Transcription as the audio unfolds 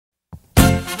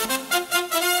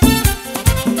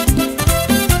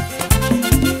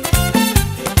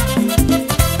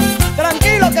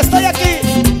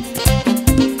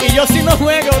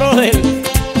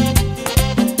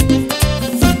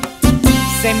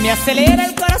me acelera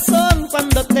el corazón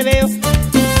cuando te veo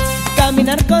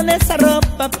caminar con esa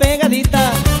ropa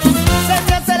pegadita.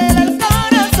 Se me acelera el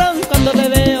corazón cuando te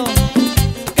veo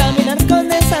caminar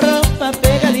con esa ropa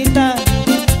pegadita,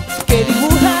 que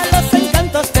dibuja los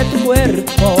encantos de tu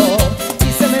cuerpo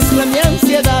y se mezcla mi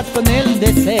ansiedad con el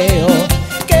deseo.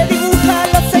 Que dibuja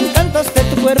los encantos de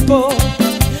tu cuerpo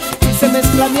y se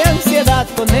mezcla mi ansiedad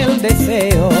con el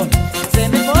deseo. Se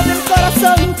me pone el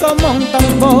corazón como un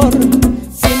tambor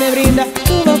si me brinda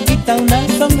tu boquita una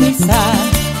sonrisa.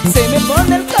 Se me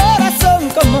pone el corazón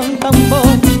como un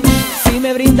tambor si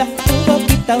me brinda tu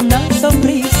boquita una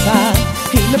sonrisa.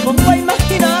 Y me pongo a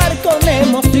imaginar con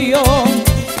emoción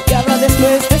que habrá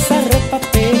después de esa ropa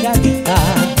pegadita.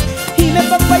 Y me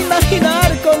pongo a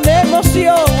imaginar con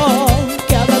emoción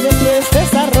que habrá después de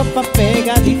esa ropa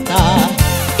pegadita.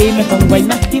 Y me pongo a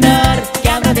imaginar que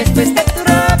habrá después de tu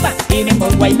ropa. Y me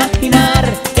pongo a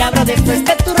imaginar que habrá después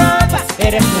de tu ropa.